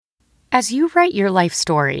As you write your life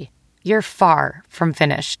story, you're far from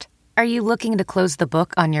finished. Are you looking to close the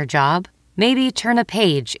book on your job? Maybe turn a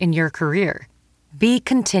page in your career? Be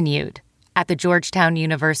continued at the Georgetown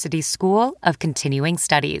University School of Continuing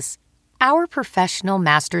Studies. Our professional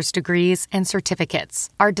master's degrees and certificates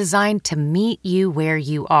are designed to meet you where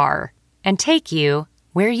you are and take you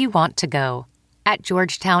where you want to go. At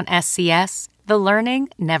Georgetown SCS, the learning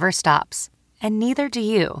never stops, and neither do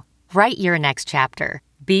you. Write your next chapter.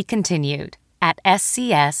 Be continued at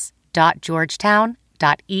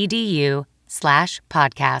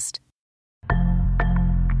scs.georgetown.edu/podcast.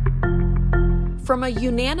 From a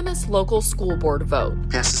unanimous local school board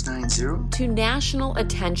vote passes 9-0 to national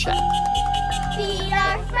attention Be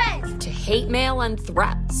our friends to hate mail and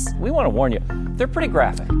threats. We want to warn you, they're pretty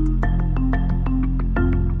graphic.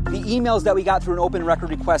 The emails that we got through an open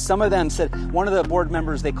record request, some of them said one of the board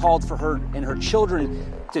members, they called for her and her children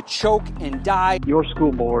to choke and die. Your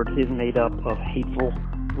school board is made up of hateful,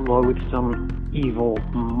 loathsome, evil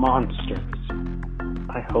monsters.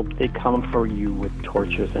 I hope they come for you with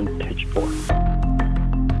torches and pitchforks.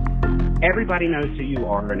 Everybody knows who you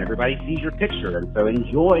are and everybody sees your picture, and so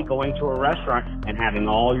enjoy going to a restaurant and having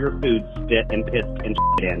all your food spit and pissed and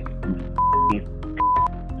shit in.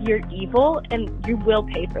 You're evil, and you will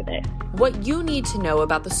pay for this. What you need to know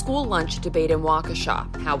about the school lunch debate in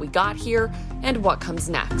Waukesha, how we got here, and what comes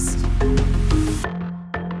next.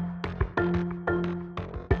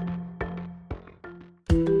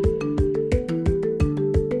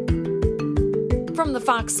 From the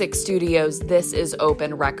Fox 6 studios, this is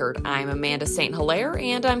Open Record. I'm Amanda St. Hilaire,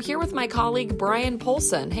 and I'm here with my colleague Brian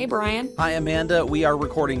Polson. Hey, Brian. Hi, Amanda. We are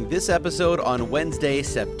recording this episode on Wednesday,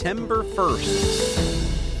 September 1st.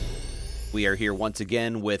 We are here once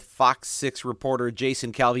again with Fox 6 reporter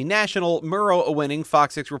Jason Calvi, national Murrow-winning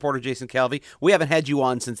Fox 6 reporter Jason Calvi. We haven't had you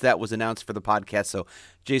on since that was announced for the podcast, so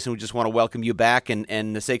Jason, we just want to welcome you back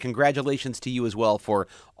and say congratulations to you as well for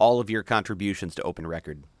all of your contributions to Open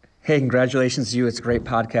Record. Hey, congratulations to you. It's a great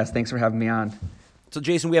podcast. Thanks for having me on. So,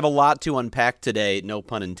 Jason, we have a lot to unpack today, no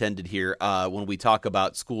pun intended here, when we talk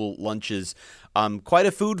about school lunches. Quite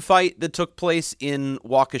a food fight that took place in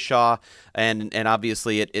Waukesha, and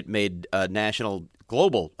obviously it made national,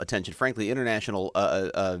 global attention, frankly, international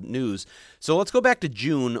news. So let's go back to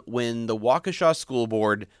June when the Waukesha School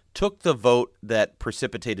Board took the vote that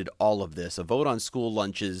precipitated all of this, a vote on school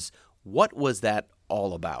lunches. What was that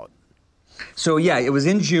all about? So, yeah, it was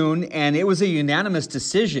in June, and it was a unanimous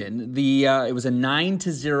decision. It was a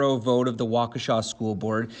 9-0 vote of the Waukesha School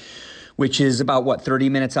Board, which is about, 30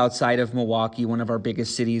 minutes outside of Milwaukee, one of our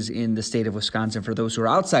biggest cities in the state of Wisconsin, for those who are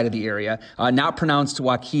outside of the area. Not pronounced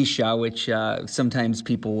Waukesha, which sometimes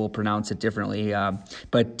people will pronounce it differently,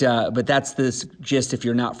 but that's the gist if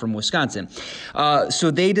you're not from Wisconsin.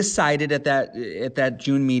 So they decided at that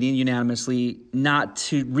June meeting unanimously not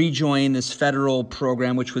to rejoin this federal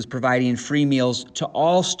program, which was providing free meals to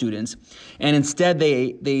all students, and instead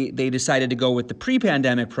they decided to go with the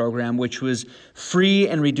pre-pandemic program, which was free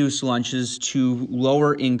and reduced lunches to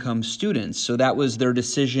lower income students. So that was their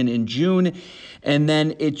decision in June. And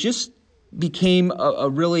then it just became a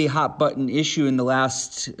really hot button issue in the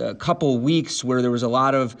last couple weeks, where there was a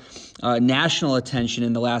lot of national attention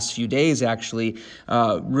in the last few days, actually,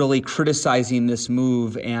 really criticizing this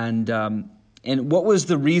move. And what was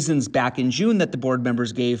the reasons back in June that the board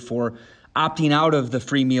members gave for opting out of the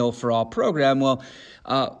free meal for all program? Well,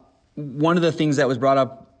 one of the things that was brought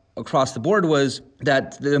up across the board was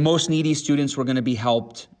that the most needy students were going to be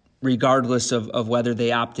helped regardless of whether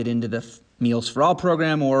they opted into the Meals for All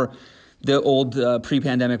program or the old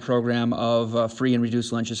pre-pandemic program of free and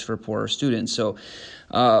reduced lunches for poorer students. So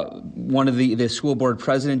one of the school board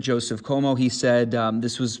president, Joseph Como, he said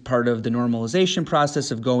this was part of the normalization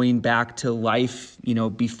process of going back to life,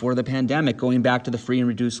 before the pandemic, going back to the free and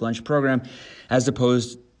reduced lunch program, as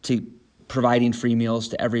opposed to providing free meals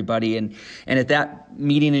to everybody. And at that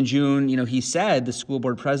meeting in June, he said, the school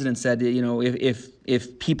board president said,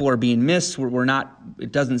 if people are being missed, we're not,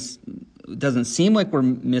 it doesn't seem like we're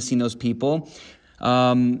missing those people.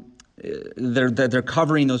 They're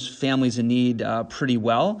covering those families in need pretty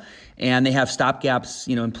well, and they have stopgaps,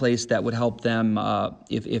 in place that would help them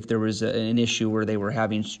if there was an issue where they were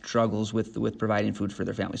having struggles with providing food for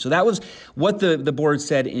their family. So that was what the board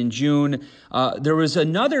said in June. There was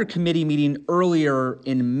another committee meeting earlier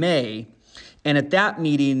in May. And at that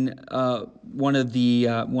meeting, one of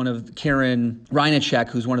Karen Reinachek,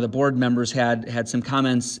 who's one of the board members, had some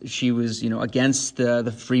comments. She was, against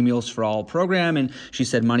the Free Meals for All program, and she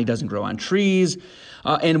said money doesn't grow on trees.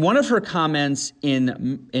 And one of her comments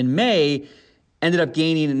in May ended up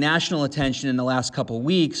gaining national attention in the last couple of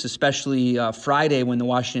weeks, especially Friday when the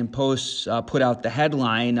Washington Post put out the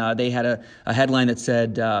headline. They had a headline that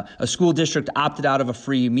said, a school district opted out of a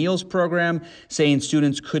free meals program, saying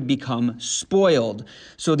students could become spoiled.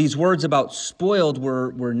 So these words about spoiled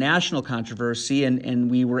were national controversy, and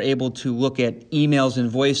we were able to look at emails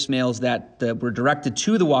and voicemails that were directed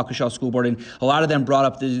to the Waukesha School Board, and a lot of them brought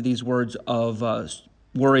up these words of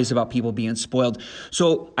worries about people being spoiled.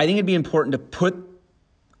 So I think it'd be important to put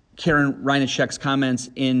Karen Reinachek's comments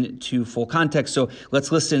into full context. So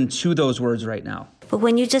let's listen to those words right now. But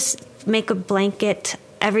when you just make a blanket,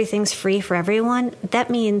 everything's free for everyone, that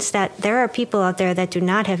means that there are people out there that do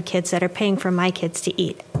not have kids that are paying for my kids to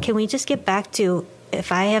eat. Can we just get back to,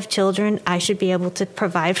 if I have children, I should be able to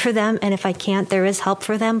provide for them. And if I can't, there is help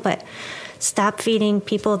for them. But stop feeding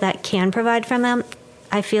people that can provide for them.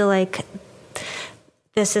 I feel like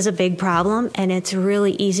this is a big problem, and it's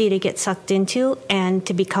really easy to get sucked into and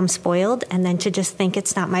to become spoiled and then to just think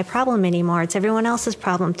it's not my problem anymore. It's everyone else's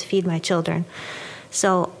problem to feed my children.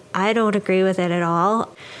 So I don't agree with it at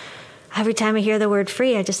all. Every time I hear the word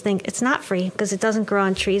free, I just think it's not free because it doesn't grow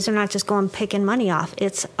on trees. They're not just going picking money off.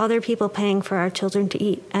 It's other people paying for our children to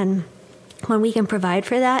eat. And when we can provide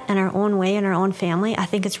for that in our own way, in our own family, I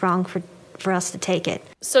think it's wrong for us to take it.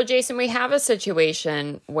 So, Jason, we have a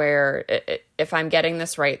situation where, if I'm getting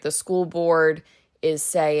this right, the school board is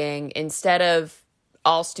saying instead of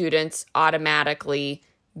all students automatically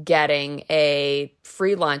getting a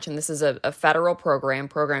free lunch, and this is a federal program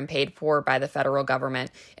paid for by the federal government,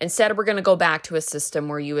 instead we're going to go back to a system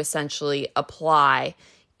where you essentially apply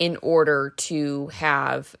in order to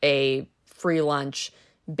have a free lunch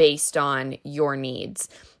based on your needs.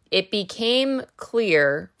 It became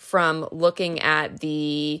clear from looking at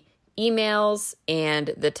the emails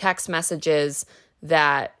and the text messages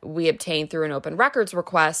that we obtained through an open records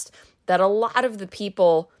request that a lot of the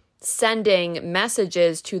people sending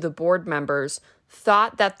messages to the board members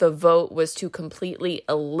thought that the vote was to completely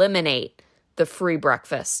eliminate the free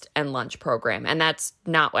breakfast and lunch program. And that's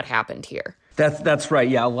not what happened here. That's right.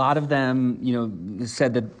 Yeah, a lot of them,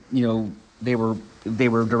 said that, they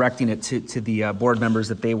were directing it to the board members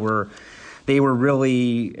that they were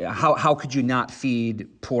really, how could you not feed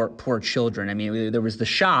poor children? I mean, there was the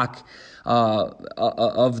shock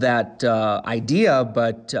of that idea,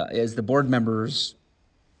 but as the board members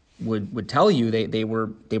would tell you, they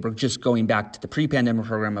were just going back to the pre-pandemic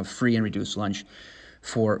program of free and reduced lunch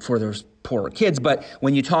for those poor kids. But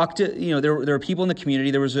when you talk to, there were people in the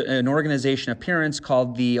community. There was an organization of parents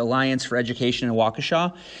called the Alliance for Education in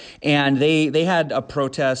Waukesha, and they had a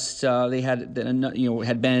protest. They had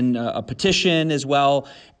been a petition as well,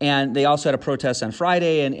 and they also had a protest on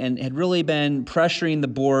Friday, and had really been pressuring the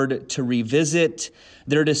board to revisit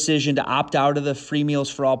their decision to opt out of the Free Meals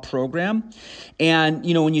for All program. And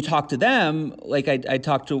when you talk to them, like I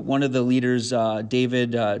talked to one of the leaders,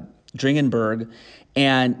 David Dringenberg,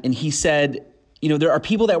 and he said, there are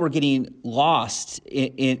people that were getting lost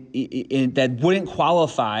in that wouldn't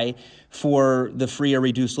qualify for the free or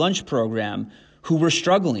reduced lunch program who were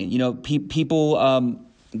struggling. People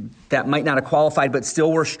that might not have qualified but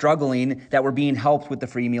still were struggling that were being helped with the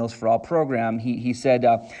Free Meals for All program. He said,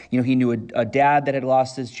 he knew a dad that had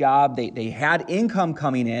lost his job. They had income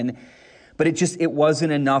coming in, but it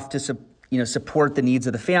wasn't enough to support the needs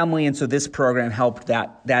of the family. And so this program helped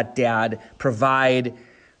that dad provide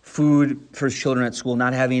food for his children at school,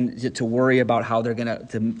 not having to worry about how they're going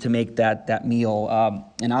to make that meal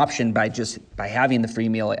an option by having the free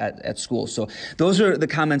meal at school. So those are the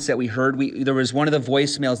comments that we heard. There was one of the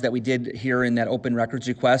voicemails that we did hear in that open records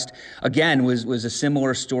request. Again, was a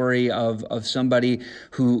similar story of somebody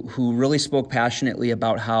who really spoke passionately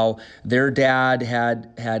about how their dad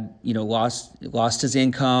had lost his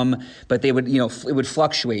income, but they would it would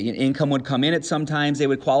fluctuate. Income would come in at sometimes they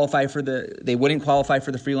wouldn't qualify for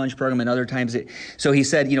the free lunch program, and other times so he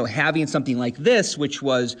said, having something like this, which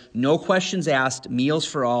was no questions asked, meals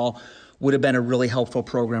for all, would have been a really helpful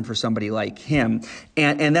program for somebody like him.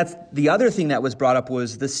 And that's the other thing that was brought up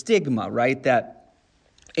was the stigma, right? That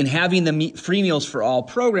in having the Free Meals for All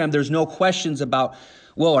program, there's no questions about,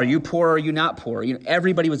 well, are you poor or are you not poor?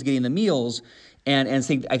 Everybody was getting the meals. And I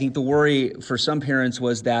think the worry for some parents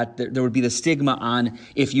was that there would be the stigma on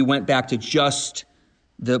if you went back to just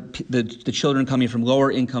the children coming from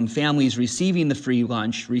lower income families receiving the free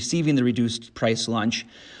lunch, receiving the reduced price lunch,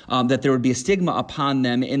 that there would be a stigma upon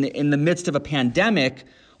them in the midst of a pandemic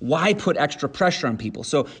why put extra pressure on people?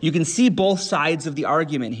 So you can see both sides of the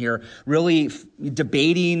argument here, really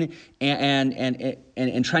debating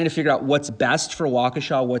and trying to figure out what's best for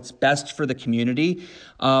Waukesha, what's best for the community.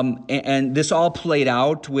 And this all played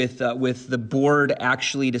out with the board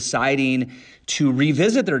actually deciding to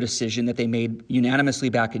revisit their decision that they made unanimously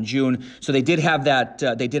back in June. So they did have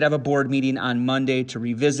they did have a board meeting on Monday to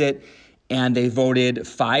revisit, and they voted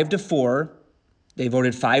 5-4. They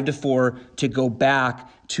voted 5-4 to go back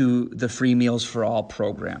to the Free Meals for All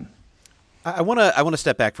program. I want to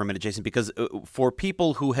step back for a minute, Jason, because for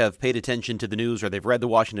people who have paid attention to the news, or they've read the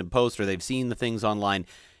Washington Post, or they've seen the things online,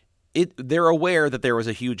 they're aware that there was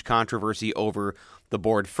a huge controversy over the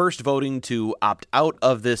board first voting to opt out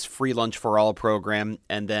of this Free Lunch for All program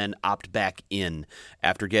and then opt back in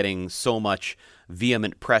after getting so much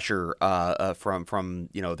vehement pressure from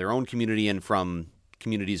their own community and from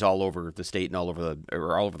communities all over the state and all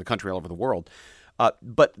over the country, all over the world.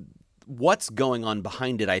 But what's going on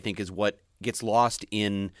behind it, I think, is what gets lost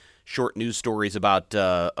in short news stories about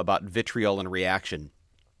vitriol and reaction.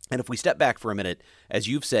 And if we step back for a minute, as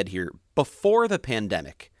you've said here, before the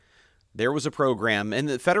pandemic, there was a program, and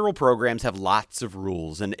the federal programs have lots of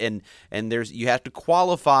rules, and you have to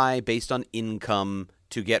qualify based on income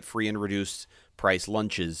to get free and reduced price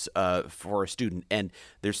lunches for a student. And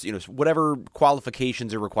there's whatever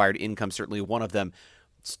qualifications are required, income certainly one of them.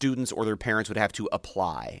 Students or their parents would have to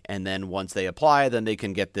apply, and then once they apply, then they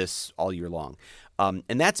can get this all year long.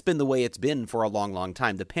 And that's been the way it's been for a long, long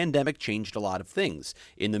time. The pandemic changed a lot of things.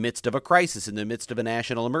 In the midst of a crisis, in the midst of a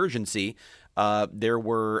national emergency, there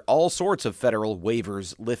were all sorts of federal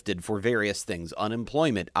waivers lifted for various things.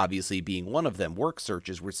 Unemployment, obviously, being one of them. Work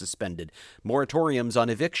searches were suspended. Moratoriums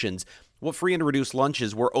on evictions. Well, free and reduced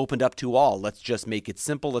lunches were opened up to all. Let's just make it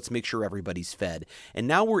simple. Let's make sure everybody's fed. And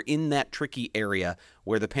now we're in that tricky area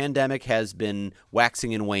where the pandemic has been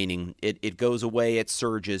waxing and waning. It goes away, it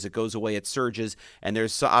surges. It goes away, it surges. And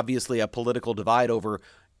there's obviously a political divide over,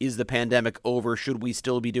 is the pandemic over? Should we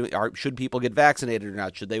still be should people get vaccinated or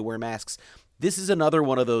not? Should they wear masks? This is another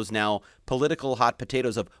one of those now political hot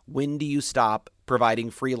potatoes of when do you stop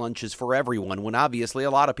providing free lunches for everyone when obviously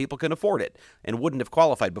a lot of people can afford it and wouldn't have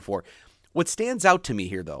qualified before. What stands out to me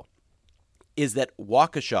here, though, is that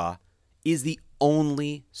Waukesha is the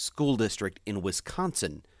only school district in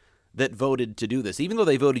Wisconsin that voted to do this. Even though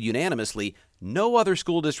they voted unanimously, no other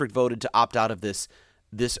school district voted to opt out of this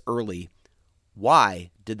early.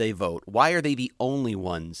 Why did they vote? Why are they the only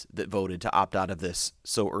ones that voted to opt out of this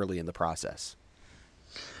so early in the process?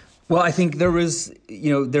 Well, I think there was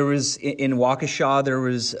in Waukesha, there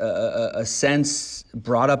was a sense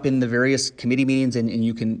brought up in the various committee meetings, and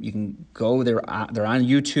you can go there. They're on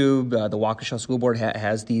YouTube. The Waukesha School Board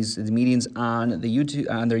has these meetings on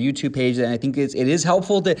their YouTube page, and I think it is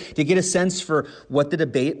helpful to get a sense for what the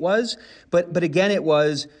debate was. But again, it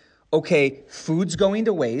was, okay, food's going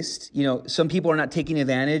to waste. Some people are not taking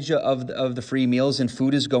advantage of the free meals, and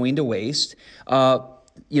food is going to waste.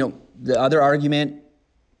 The other argument,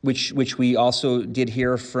 which we also did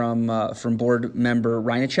hear from board member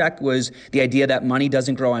Reinachek, was the idea that money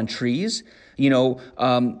doesn't grow on trees. That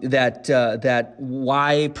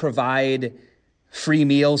why provide free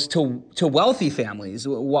meals to wealthy families?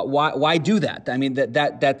 Why do that? I mean,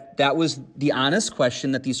 that was the honest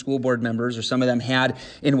question that these school board members, or some of them, had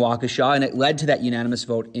in Waukesha, and it led to that unanimous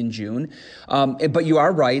vote in June. But you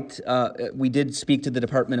are right. We did speak to the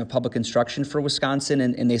Department of Public Instruction for Wisconsin,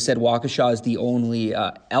 and they said Waukesha is the only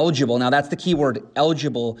eligible. Now, that's the key word,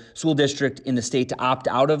 eligible school district in the state to opt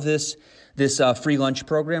out of this free lunch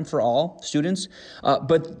program for all students.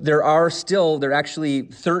 But there are actually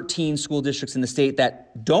 13 school districts in the state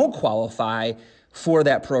that don't qualify for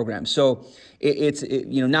that program. So it's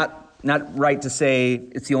not right to say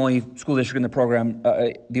it's the only school district in the program,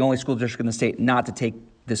 the only school district in the state not to take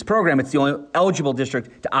this program. It's the only eligible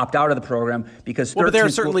district to opt out of the program because but there are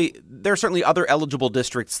certainly other eligible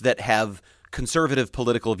districts that have conservative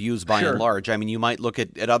political views by and large. I mean, you might look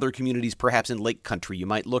at other communities, perhaps in Lake Country. You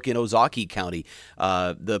might look in Ozaukee County,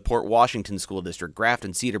 the Port Washington School District,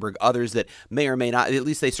 Grafton, Cedarburg, others that may or may not, at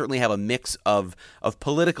least they certainly have a mix of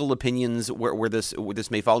political opinions where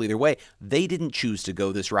this may fall either way. They didn't choose to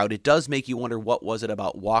go this route. It does make you wonder, what was it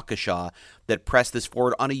about Waukesha that pressed this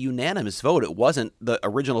forward on a unanimous vote? The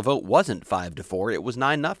original vote wasn't 5-4. It was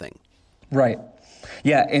 9-0. Right.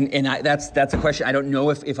 Yeah, and that's a question. I don't know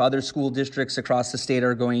if other school districts across the state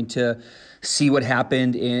are going to see what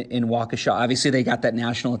happened in Waukesha. Obviously, they got that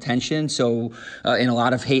national attention, so in a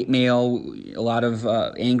lot of hate mail, a lot of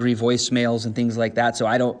angry voicemails and things like that. So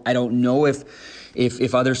I don't know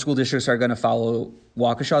if other school districts are going to follow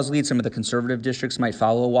Waukesha's lead. Some of the conservative districts might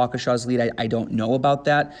follow Waukesha's lead. I don't know about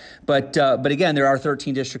that, but again, there are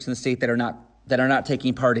 13 districts in the state that are not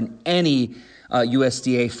taking part in any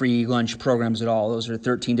USDA free lunch programs at all. Those are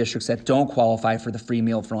 13 districts that don't qualify for the free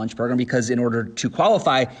meal for lunch program, because in order to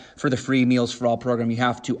qualify for the free meals for all program, you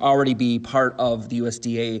have to already be part of the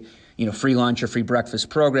USDA free lunch or free breakfast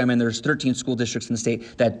program. And there's 13 school districts in the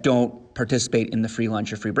state that don't participate in the free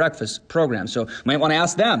lunch or free breakfast program. So you might want to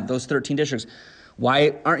ask them, those 13 districts,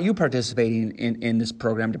 why aren't you participating in this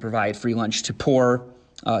program to provide free lunch to poor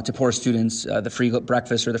students, the free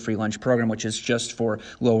breakfast or the free lunch program, which is just for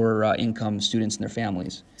lower income students and their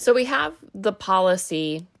families? So we have the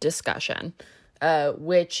policy discussion,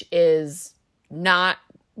 which is not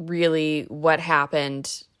really what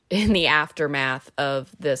happened in the aftermath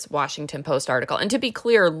of this Washington Post article. And to be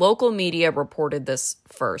clear, local media reported this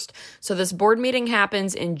first. So this board meeting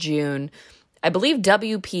happens in June. I believe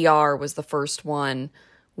WPR was the first one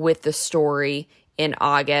with the story in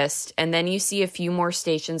August. And then you see a few more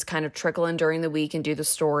stations kind of trickle in during the week and do the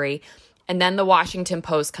story. And then the Washington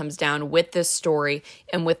Post comes down with this story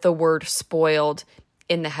and with the word spoiled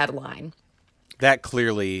in the headline. That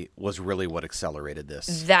clearly was really what accelerated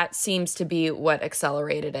this. That seems to be what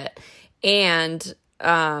accelerated it. And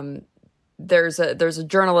there's a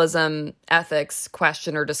journalism ethics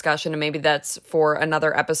question or discussion, and maybe that's for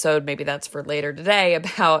another episode, maybe that's for later today,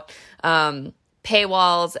 about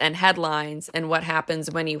paywalls and headlines and what happens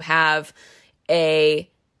when you have a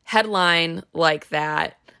headline like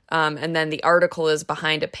that, and then the article is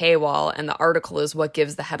behind a paywall, and the article is what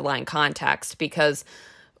gives the headline context. Because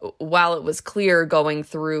while it was clear going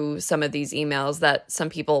through some of these emails that some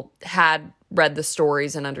people had read the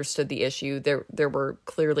stories and understood the issue, there were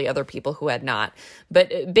clearly other people who had not.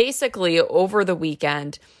 But basically, over the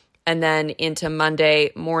weekend and then into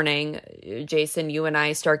Monday morning, Jason, you and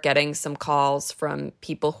I start getting some calls from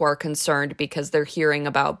people who are concerned because they're hearing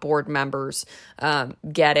about board members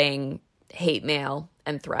getting hate mail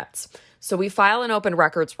and threats. So we file an open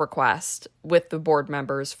records request with the board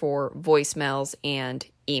members for voicemails and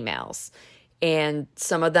emails. And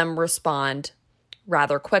some of them respond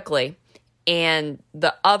rather quickly. And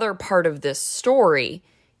the other part of this story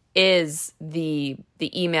is the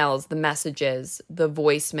emails, the messages, the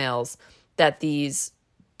voicemails that these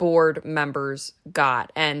board members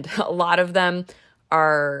got. And a lot of them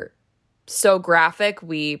are so graphic,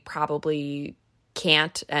 we probably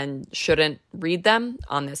can't and shouldn't read them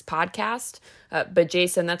on this podcast. But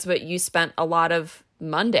Jason, that's what you spent a lot of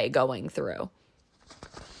Monday going through.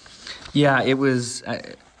 Yeah, it was.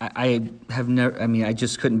 I have never. I mean, I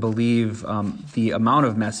just couldn't believe the amount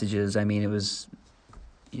of messages. I mean, it was,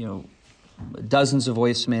 dozens of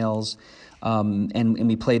voicemails, and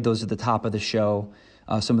we played those at the top of the show.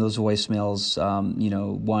 Some of those voicemails.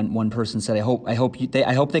 One person said, "I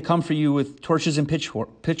hope they come for you with torches and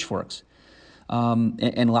pitchforks."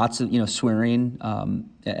 And lots of swearing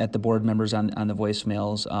at the board members on the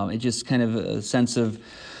voicemails. It just kind of a sense of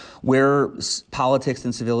where politics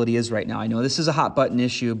and civility is right now. I know this is a hot button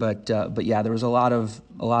issue, but yeah, there was a lot of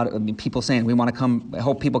people saying, "We want to come. I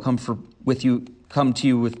hope people come to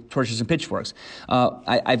you with torches and pitchforks."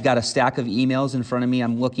 I've got a stack of emails in front of me.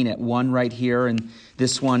 I'm looking at one right here, and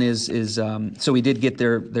this one is so we did get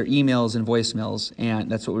their emails and voicemails,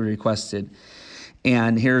 and that's what we requested.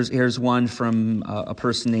 And here's one from a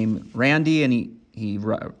person named Randy, and he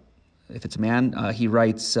if it's a man, he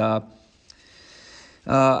writes,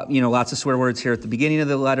 lots of swear words here at the beginning of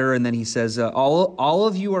the letter, and then he says, all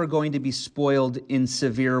of you are going to be spoiled in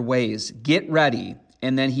severe ways. Get ready.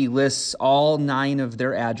 And then he lists all 9 of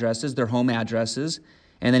their addresses, their home addresses,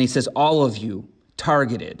 and then he says, all of you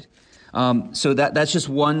targeted. So that's just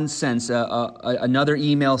one sense. Another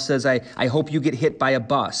email says, I hope you get hit by a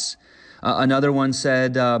bus. Another one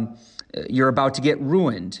said, you're about to get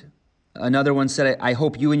ruined. Another one said, I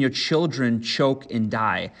hope you and your children choke and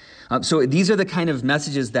die. So these are the kind of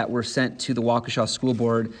messages that were sent to the Waukesha School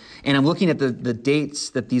Board. And I'm looking at the dates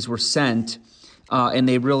that these were sent. And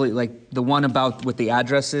they really, like the one about with the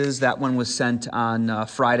addresses, that one was sent on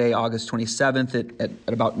Friday, August 27th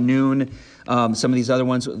at about noon. Some of these other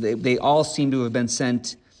ones, they all seem to have been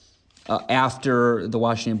sent after the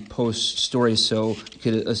Washington Post story, so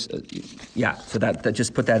so that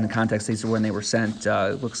just put that in context. These are when they were sent.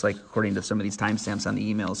 It looks like according to some of these timestamps on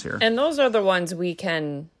the emails here. And those are the ones we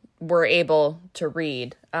can were able to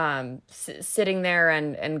read. Sitting there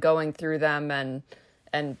and going through them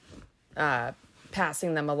and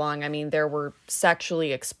passing them along. I mean, there were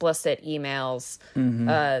sexually explicit emails.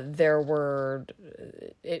 There were.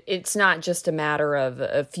 It's not just a matter of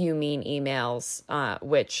a few mean emails,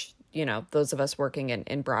 which those of us working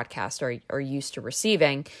in broadcast are used to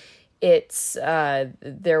receiving. It's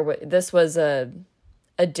this was a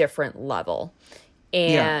different level.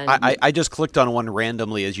 And I just clicked on one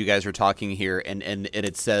randomly as you guys are talking here, and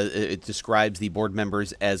it says it describes the board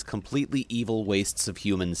members as completely evil wastes of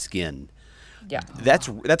human skin. Yeah, that's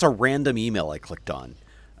a random email I clicked on.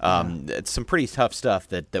 It's some pretty tough stuff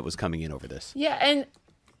that was coming in over this. Yeah,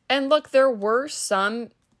 and look, there were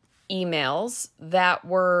some emails that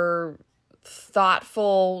were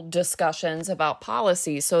thoughtful discussions about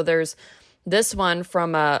policy. So there's this one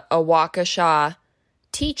from a Waukesha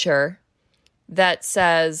teacher that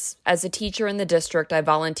says, as a teacher in the district, I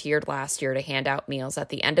volunteered last year to hand out meals at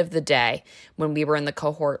the end of the day when we were in the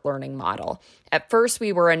cohort learning model. At first,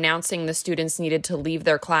 we were announcing the students needed to leave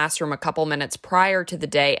their classroom a couple minutes prior to the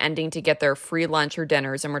day ending to get their free lunch or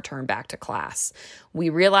dinners and return back to class. We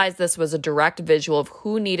realized this was a direct visual of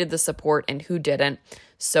who needed the support and who didn't,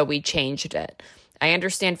 so we changed it. I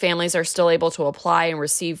understand families are still able to apply and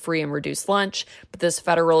receive free and reduced lunch, but this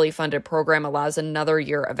federally funded program allows another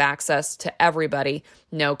year of access to everybody,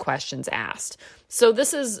 no questions asked. So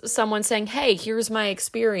this is someone saying, hey, here's my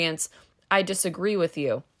experience. I disagree with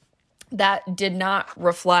you. That did not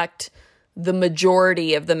reflect the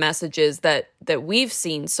majority of the messages that we've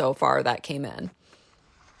seen so far that came in.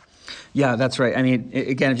 Yeah, that's right. I mean,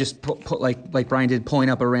 again, just put like Brian did, pulling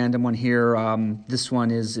up a random one here. This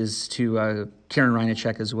one is to Karen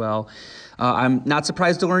Reinacek as well. I'm not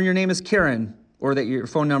surprised to learn your name is Karen, or that your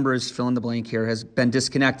phone number is fill in the blank here, has been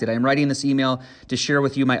disconnected. I am writing this email to share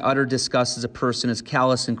with you my utter disgust as a person as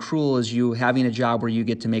callous and cruel as you, having a job where you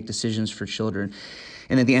get to make decisions for children.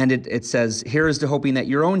 And at the end, it says, here is to hoping that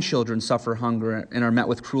your own children suffer hunger and are met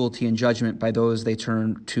with cruelty and judgment by those they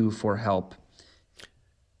turn to for help.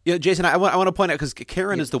 Yeah, Jason, I want to point out, because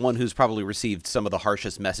Karen is the one who's probably received some of the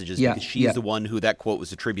harshest messages, because she's the one who that quote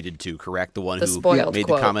was attributed to, correct? The one who made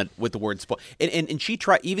the comment with the word spoiled. And she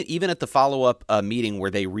tried, even at the follow-up meeting where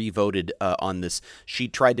they re-voted on this, she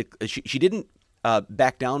tried to, she didn't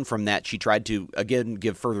back down from that. She tried to, again,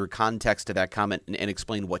 give further context to that comment and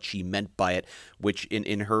explain what she meant by it, which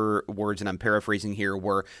in her words, and I'm paraphrasing here,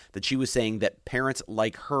 were that she was saying that parents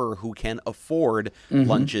like her who can afford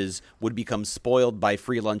lunches would become spoiled by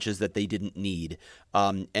free lunches that they didn't need.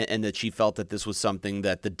 And that she felt that this was something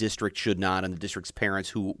that the district should not, and the district's parents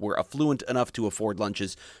who were affluent enough to afford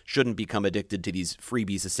lunches shouldn't become addicted to these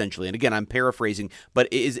freebies, essentially. And again, I'm paraphrasing,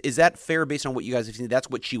 but is that fair based on what you guys have seen? That's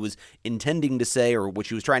what she was intending to say, or what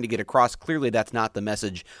she was trying to get across? Clearly, that's not the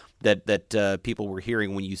message that people were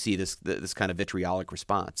hearing when you see this kind of vitriolic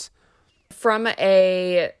response. From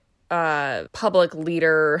a public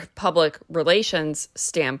leader, public relations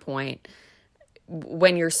standpoint,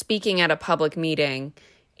 when you're speaking at a public meeting,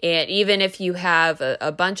 and even if you have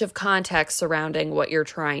a bunch of context surrounding what you're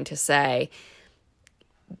trying to say,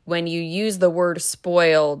 when you use the word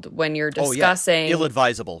spoiled, when you're discussing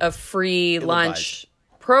ill-advisable, a free lunch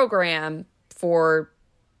program for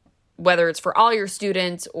whether it's for all your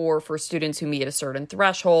students or for students who meet a certain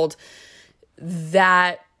threshold,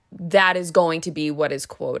 that is going to be what is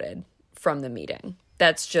quoted from the meeting.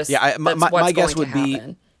 That's just my guess would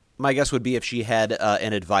be. My guess would be if she had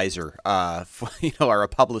an advisor, or a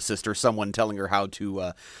publicist or someone telling her how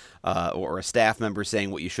to, or a staff member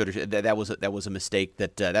saying what you should. That was a mistake.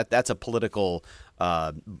 That's a political.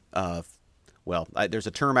 There's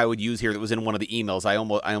a term I would use here that was in one of the emails. I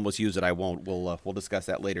almost use it. I won't. We'll discuss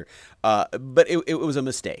that later. But it was a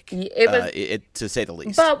mistake. To say the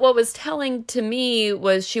least. But what was telling to me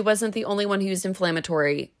was she wasn't the only one who used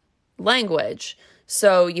inflammatory language.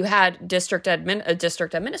 So you had a district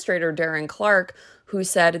administrator, Darren Clark, who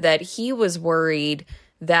said that he was worried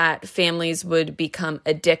that families would become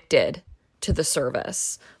addicted to the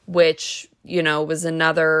service, which, was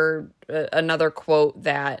another quote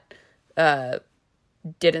that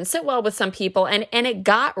didn't sit well with some people. And it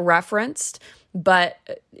got referenced, but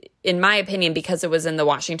in my opinion, because it was in the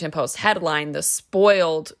Washington Post headline, the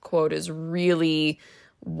spoiled quote is really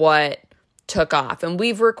what took off. And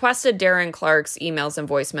we've requested Darren Clark's emails and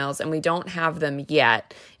voicemails, and we don't have them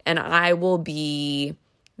yet. And I will be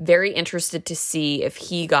very interested to see if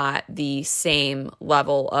he got the same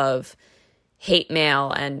level of hate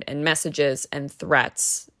mail and messages and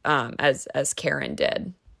threats as Karen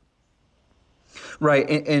did. Right.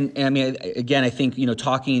 And I mean, again, I think,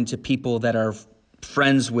 talking to people that are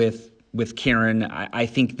friends with with Karen. I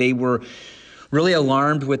think they were really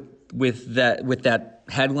alarmed with that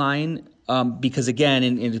headline. Because again,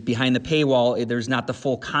 in behind the paywall, there's not the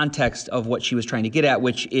full context of what she was trying to get at,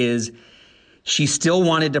 which is she still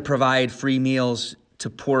wanted to provide free meals to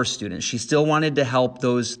poor students. She still wanted to help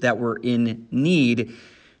those that were in need.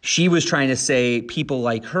 She was trying to say people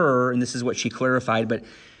like her, and this is what she clarified, but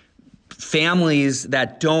families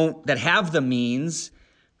that have the means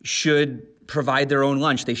should provide their own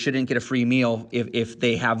lunch. They shouldn't get a free meal if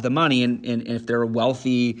they have the money. And if they're a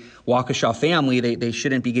wealthy Waukesha family, they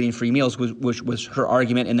shouldn't be getting free meals, which was her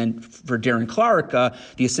argument. And then for Darren Clark,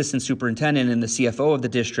 the assistant superintendent and the CFO of the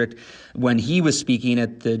district, when he was speaking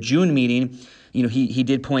at the June meeting, he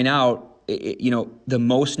did point out, the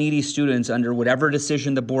most needy students, under whatever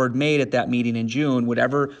decision the board made at that meeting in June,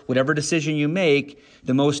 whatever decision you make,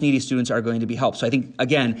 the most needy students are going to be helped. So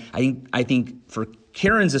I think for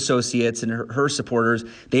Karen's associates and her supporters,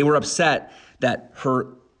 they were upset that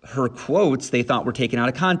her quotes they thought were taken out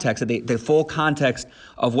of context. The full context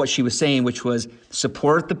of what she was saying, which was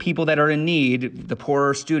support the people that are in need, the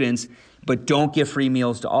poorer students, but don't give free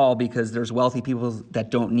meals to all because there's wealthy people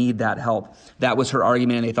that don't need that help. That was her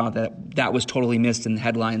argument, and they thought that was totally missed in the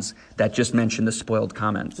headlines that just mentioned the spoiled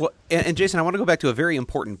comments. Well, and Jason, I want to go back to a very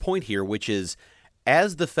important point here, which is,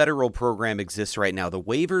 as the federal program exists right now, the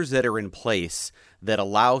waivers that are in place that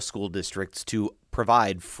allow school districts to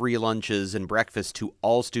provide free lunches and breakfast to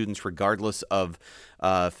all students regardless of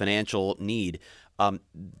financial need,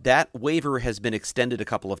 that waiver has been extended a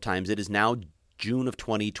couple of times. It is now June of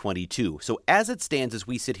 2022. So as it stands, as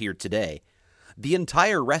we sit here today, the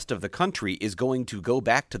entire rest of the country is going to go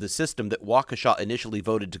back to the system that Waukesha initially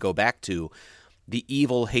voted to go back to, the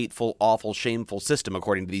evil, hateful, awful, shameful system,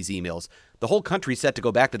 according to these emails. The whole country's set to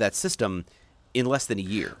go back to that system in less than a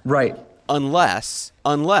year. Right. Unless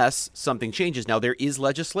something changes. Now, there is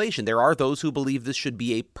legislation. There are those who believe this should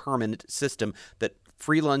be a permanent system, that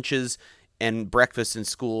free lunches and breakfast in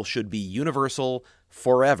school should be universal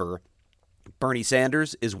forever. Bernie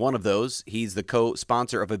Sanders is one of those. He's the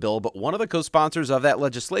co-sponsor of a bill, but one of the co-sponsors of that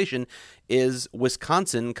legislation is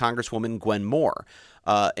Wisconsin Congresswoman Gwen Moore.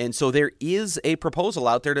 And so there is a proposal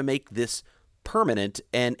out there to make this permanent,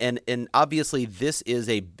 and obviously there's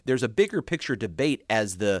a bigger picture debate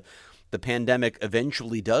as the pandemic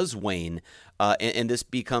eventually does wane, and this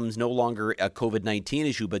becomes no longer a COVID-19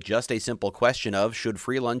 issue, but just a simple question of, should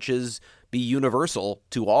free lunches be universal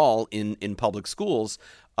to all in public schools?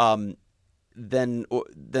 Then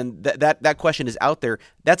that question is out there.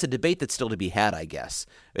 That's a debate that's still to be had, I guess.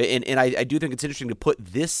 And I do think it's interesting to put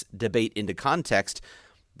this debate into context,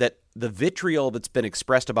 that the vitriol that's been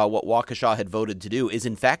expressed about what Waukesha had voted to do is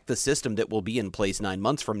in fact the system that will be in place 9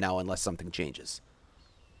 months from now unless something changes.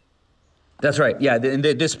 That's right. Yeah,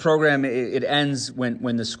 this program, it ends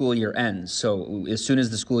when the school year ends. So as soon as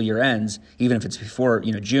the school year ends, even if it's before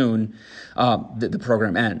June, the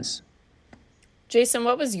program ends. Jason,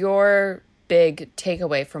 what was your big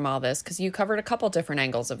takeaway from all this? Because you covered a couple different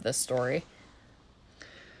angles of this story.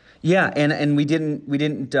 Yeah, and we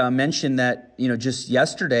didn't mention that just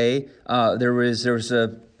yesterday there was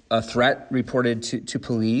a threat reported to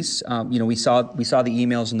police. We saw the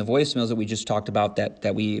emails and the voicemails that we just talked about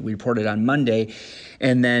that we reported on Monday,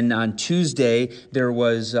 and then on Tuesday there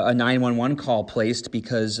was a 911 call placed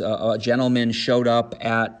because a gentleman showed up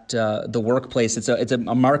at the workplace. It's a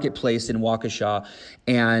marketplace in Waukesha,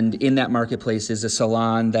 and in that marketplace is a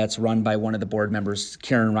salon that's run by one of the board members,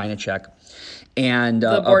 Karen Reinachek. And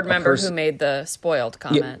the board member who made the spoiled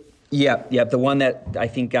comment. Yeah, the one that I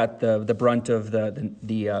think got the brunt of the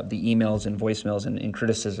emails and voicemails and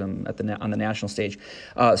criticism on the national stage.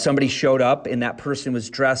 Somebody showed up, and that person was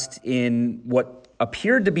dressed in what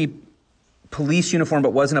appeared to be police uniform,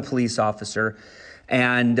 but wasn't a police officer,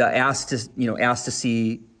 and asked to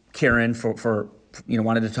see Karen for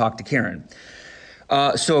wanted to talk to Karen.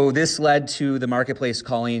 So this led to the marketplace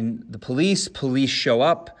calling the police. Police show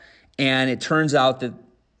up, and it turns out that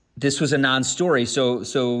this was a non-story. So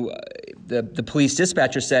the police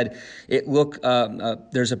dispatcher said,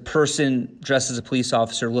 there's a person dressed as a police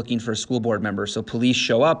officer looking for a school board member. So police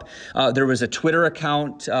show up. There was a Twitter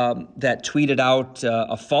account that tweeted out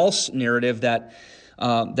a false narrative that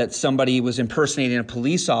somebody was impersonating a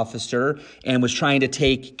police officer and was trying to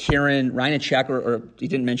take Karen Reinachek, or he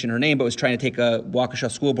didn't mention her name, but was trying to take a Waukesha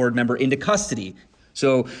school board member into custody.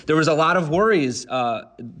 So there was a lot of worries,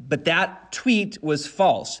 but that tweet was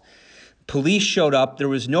false. Police showed up. There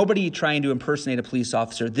was nobody trying to impersonate a police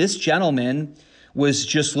officer. This gentleman was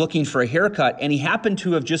just looking for a haircut, and he happened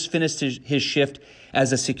to have just finished his shift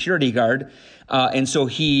as a security guard. And so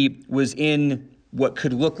he was in what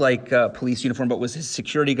could look like a police uniform, but was his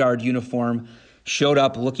security guard uniform, showed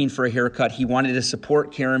up looking for a haircut. He wanted to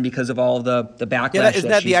support Karen because of all the backlash. Yeah, isn't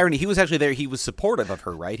that the irony? He was actually there. He was supportive of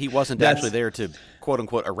her, right? He wasn't actually there to, quote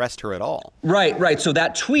unquote, arrest her at all. Right. So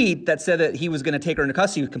that tweet that said that he was going to take her into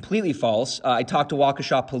custody was completely false. I talked to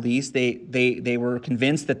Waukesha police. They were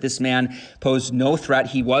convinced that this man posed no threat.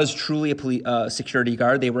 He was truly a security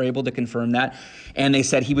guard. They were able to confirm that. And they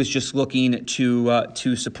said he was just looking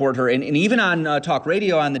to support her. And even on talk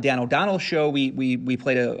radio on the Dan O'Donnell show, we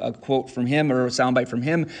played a quote from him, or a soundbite from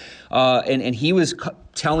him. And he was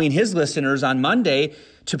telling his listeners on Monday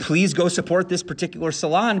to please go support this particular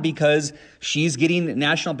salon because she's getting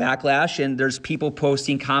national backlash, and there's people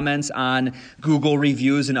posting comments on Google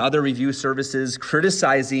reviews and other review services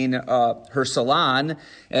criticizing her salon.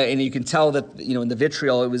 And you can tell that, in the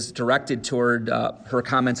vitriol, it was directed toward her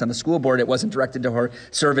comments on the school board. It wasn't directed to her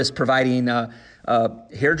service providing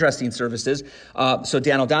hairdressing services. So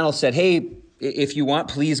Dan O'Donnell said, hey, if you want,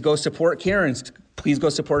 please go support Karen. Please go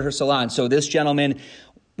support her salon. So this gentleman,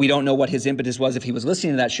 we don't know what his impetus was, if he was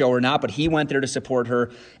listening to that show or not, but he went there to support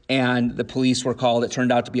her, and the police were called. It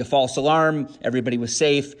turned out to be a false alarm. Everybody was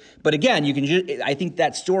safe. But again, I think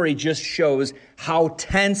that story just shows how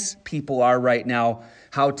tense people are right now,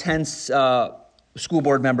 how tense school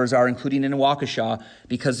board members are, including in Waukesha,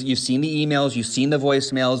 because you've seen the emails, you've seen the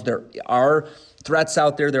voicemails. There are threats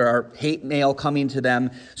out there. There are hate mail coming to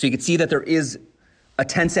them. So you can see that there is a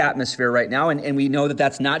tense atmosphere right now, and we know that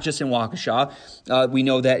that's not just in Waukesha. We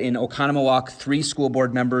know that in Oconomowoc, 3 school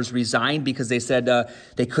board members resigned because they said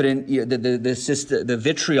they couldn't. The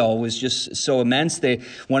vitriol was just so immense.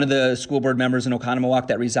 One of the school board members in Oconomowoc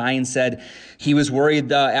that resigned said he was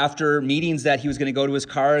worried after meetings that he was going to go to his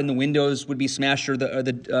car and the windows would be smashed or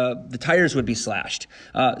the tires would be slashed.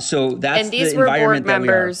 So that's and these the were environment board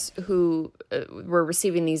members who were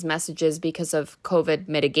receiving these messages because of COVID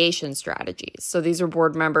mitigation strategies. So these were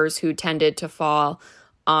board members who tended to fall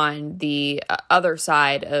on the other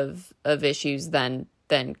side of issues than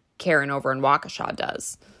Karen over in Waukesha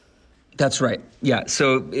does. That's right. Yeah.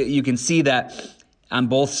 So you can see that on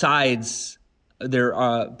both sides, there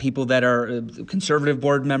are people that are conservative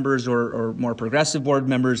board members or more progressive board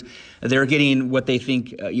members. They're getting what they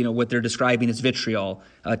think, what they're describing as vitriol,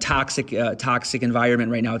 a toxic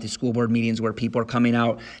environment right now at the school board meetings where people are coming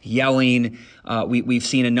out yelling. We've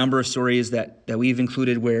seen a number of stories that we've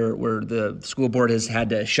included where the school board has had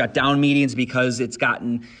to shut down meetings because it's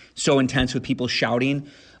gotten so intense with people shouting.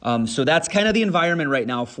 So that's kind of the environment right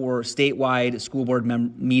now for statewide school board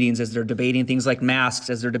meetings as they're debating things like masks,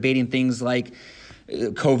 as they're debating things like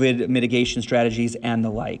COVID mitigation strategies and the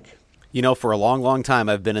like. For a long, long time,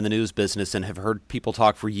 I've been in the news business and have heard people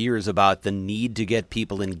talk for years about the need to get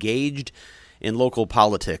people engaged in local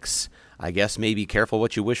politics. I guess maybe careful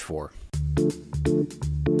what you wish for.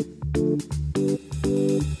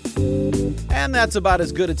 And that's about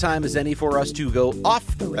as good a time as any for us to go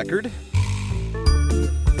off the record.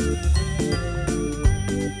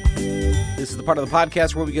 This is the part of the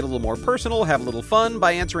podcast where we get a little more personal, have a little fun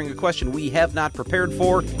by answering a question we have not prepared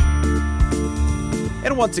for.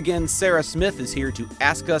 And once again, Sarah Smith is here to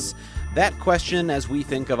ask us that question as we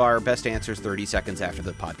think of our best answers 30 seconds after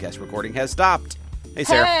the podcast recording has stopped. Hey,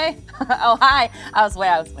 Sarah. Hey. Oh, hi. I was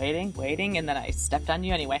waiting, and then I stepped on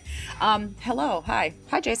you anyway. Hello. Hi,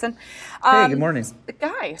 Jason. Hey, good morning.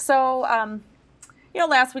 Guy. So,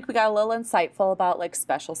 last week we got a little insightful about like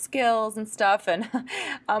special skills and stuff, and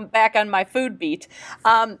I'm back on my food beat.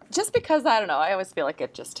 Just because, I don't know, I always feel like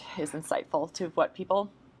it just is insightful to what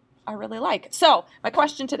people are really like. So, my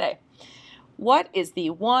question today, what is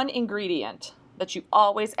the one ingredient that you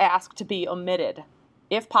always ask to be omitted,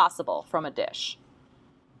 if possible, from a dish?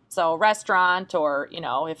 So, restaurant or,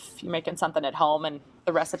 if you're making something at home and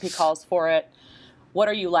the recipe calls for it, what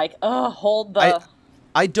are you like, hold the...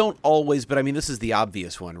 I don't always, but this is the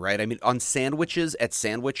obvious one, right? On sandwiches at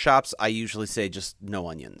sandwich shops, I usually say just no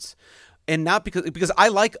onions. And not because I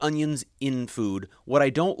like onions in food. What I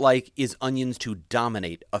don't like is onions to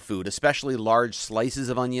dominate a food, especially large slices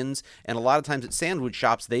of onions. And a lot of times at sandwich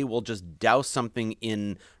shops, they will just douse something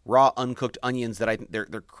in raw, uncooked onions that they're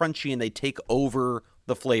crunchy and they take over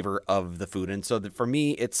the flavor of the food. And so for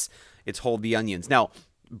me, it's hold the onions. Now,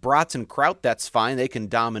 brats and kraut, that's fine. They can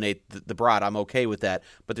dominate the brat. I'm okay with that.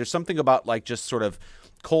 But there's something about like just sort of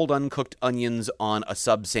cold, uncooked onions on a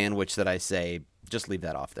sub sandwich that I say, just leave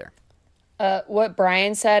that off there. What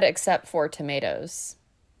Brian said, except for tomatoes.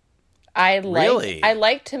 Really? I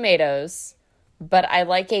like tomatoes, but I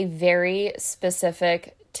like a very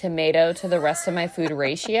specific tomato to the rest of my food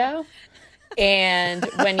ratio. And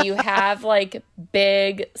when you have like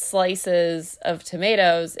big slices of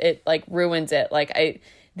tomatoes, it like ruins it. Like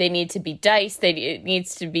they need to be diced. It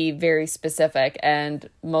needs to be very specific, and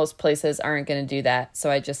most places aren't going to do that. So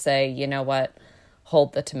I just say, you know what?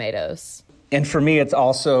 Hold the tomatoes. And for me, it's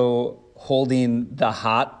also holding the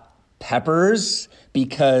hot peppers,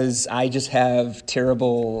 because I just have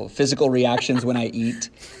terrible physical reactions when I eat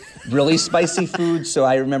really spicy food. So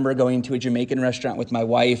I remember going to a Jamaican restaurant with my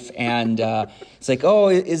wife, and it's like, oh,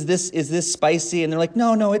 is this spicy? And they're like,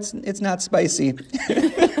 no, it's not spicy.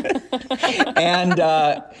 And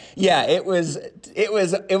it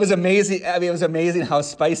was amazing. I mean, it was amazing how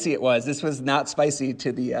spicy it was. This was not spicy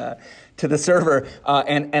to the server,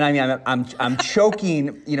 and I mean, I'm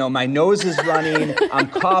choking. You know, my nose is running.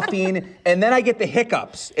 I'm coughing, and then I get the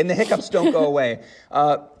hiccups, and the hiccups don't go away.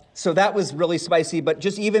 So that was really spicy, but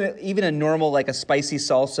just even a normal, like a spicy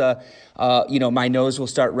salsa, my nose will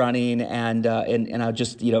start running, and I'll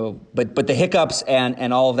just, but the hiccups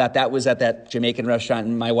and all of that was at that Jamaican restaurant,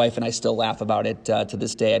 and my wife and I still laugh about it to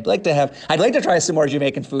this day. I'd like to try some more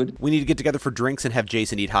Jamaican food. We need to get together for drinks and have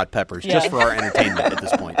Jason eat hot peppers just for our entertainment at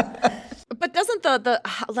this point. But doesn't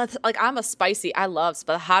I'm a spicy, I love,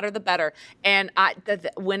 but the hotter the better. And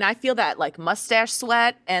when I feel that like mustache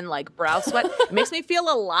sweat and like brow sweat, it makes me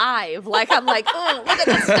feel alive. Like I'm like, oh, look at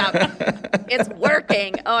this stuff. It's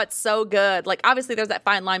working. Oh, it's so good. Like obviously there's that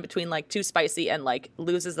fine line between like too spicy and like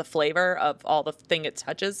loses the flavor of all the thing it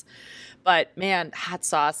touches. But man, hot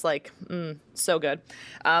sauce, like, so good.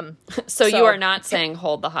 So you are not saying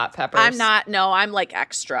hold the hot peppers? I'm not. No, I'm like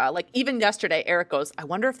extra. Like even yesterday, Eric goes, I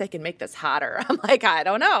wonder if they can make this hotter. I'm like, I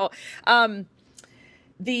don't know.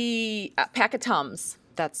 The pack of Tums,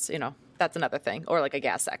 that's another thing, or like a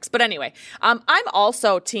Gas X. But anyway, I'm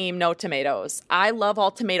also team no tomatoes. I love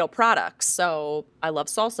all tomato products. So I love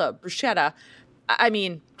salsa, bruschetta, I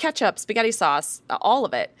mean, ketchup, spaghetti sauce, all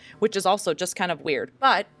of it, which is also just kind of weird.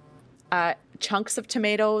 But chunks of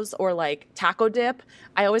tomatoes or like taco dip,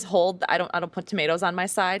 I always hold. I don't put tomatoes on my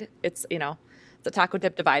side. It's the taco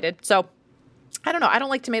dip divided. So I don't know. I don't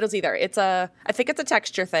like tomatoes either. I think it's a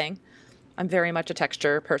texture thing. I'm very much a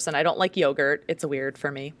texture person. I don't like yogurt. It's weird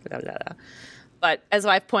for me. But as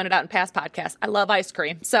I've pointed out in past podcasts, I love ice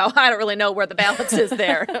cream. So I don't really know where the balance is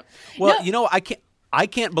there. Well, I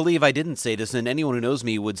can't believe I didn't say this, and anyone who knows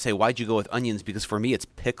me would say, why'd you go with onions? Because for me, it's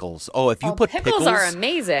pickles. Oh, if you put pickles... are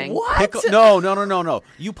amazing. What? No.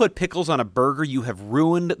 You put pickles on a burger, you have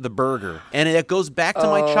ruined the burger. And it goes back to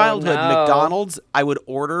my childhood. No. McDonald's,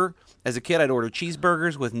 as a kid, I'd order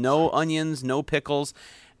cheeseburgers with no onions, no pickles.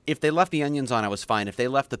 If they left the onions on, I was fine. If they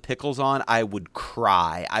left the pickles on, I would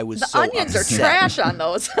cry. I was so onions upset. are trash on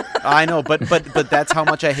those. I know, but that's how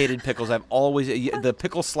much I hated pickles. I've always the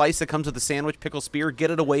pickle slice that comes with the sandwich, pickle spear. Get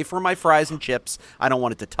it away from my fries and chips. I don't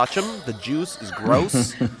want it to touch them. The juice is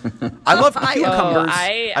gross. I love cucumbers.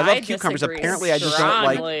 I love cucumbers. Apparently, I just don't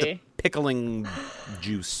like the pickling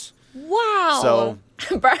juice. Wow.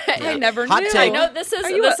 So, Brian, I never knew. Take. I know this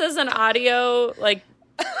is an audio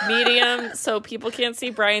medium, so people can't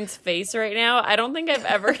see Brian's face right now. I don't think I've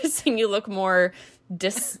ever seen you look more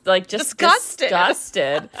disgusted.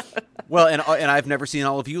 Well, and I've never seen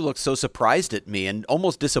all of you look so surprised at me and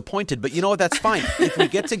almost disappointed. But you know what? That's fine. If we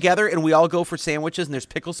get together and we all go for sandwiches and there's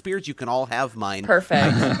pickle spears, you can all have mine.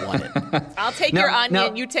 Perfect. I don't want it. I'll take your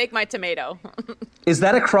onion. You take my tomato. Is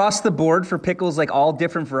that across the board for pickles? Like all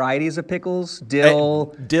different varieties of pickles?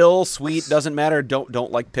 Dill, sweet, doesn't matter.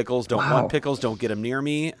 Don't like pickles. Don't want pickles. Don't get them near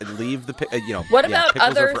me. Leave the What about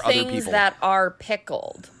other things that are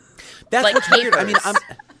pickled? That's like what's weird. I mean, capers.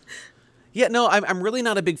 I'm really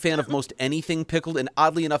not a big fan of most anything pickled, and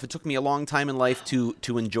oddly enough, it took me a long time in life to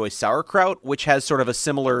enjoy sauerkraut, which has sort of a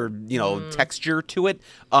similar, texture to it.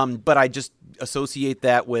 But I just associate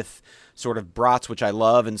that with sort of brats, which I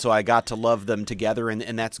love, and so I got to love them together,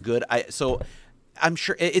 and that's good. So I'm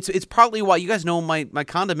sure it's probably why you guys know my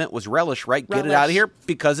condiment was relish, right? Get it out of here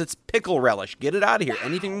because it's pickle relish. Get it out of here.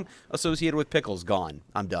 Anything associated with pickles, gone.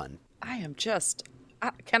 I'm done. I am just...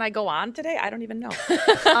 Can I go on today? I don't even know.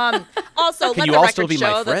 Also, can let you the all record still be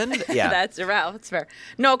show my friend? Yeah, that's fair.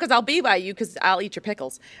 No, because I'll be by you because I'll eat your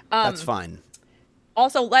pickles. That's fine.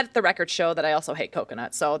 Also, let the record show that I also hate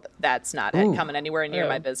coconut, so that's not coming anywhere near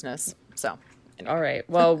my business. So, anyway. All right.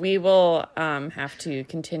 Well, we will have to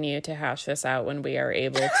continue to hash this out when we are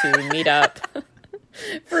able to meet up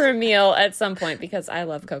for a meal at some point, because I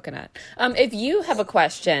love coconut. If you have a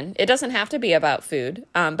question, it doesn't have to be about food,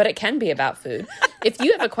 but it can be about food. If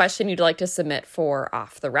you have a question you'd like to submit for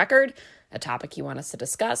Off the Record, a topic you want us to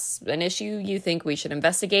discuss, an issue you think we should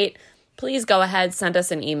investigate, please go ahead, send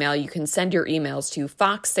us an email. You can send your emails to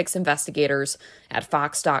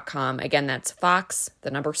fox6investigators@fox.com. Again, that's Fox,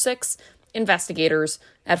 the number 6,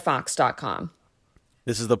 investigators@fox.com.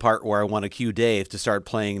 This is the part where I want to cue Dave to start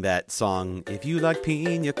playing that song, If You Like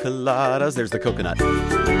Pina Coladas. There's the coconut.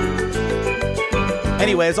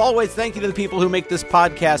 Anyway, as always, thank you to the people who make this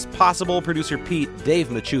podcast possible. Producer Pete, Dave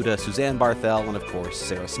Machuda, Suzanne Barthel, and of course,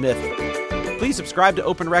 Sarah Smith. Please subscribe to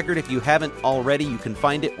Open Record if you haven't already. You can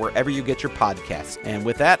find it wherever you get your podcasts. And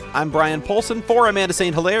with that, I'm Brian Polson for Amanda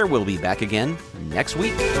St. Hilaire. We'll be back again next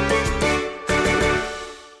week.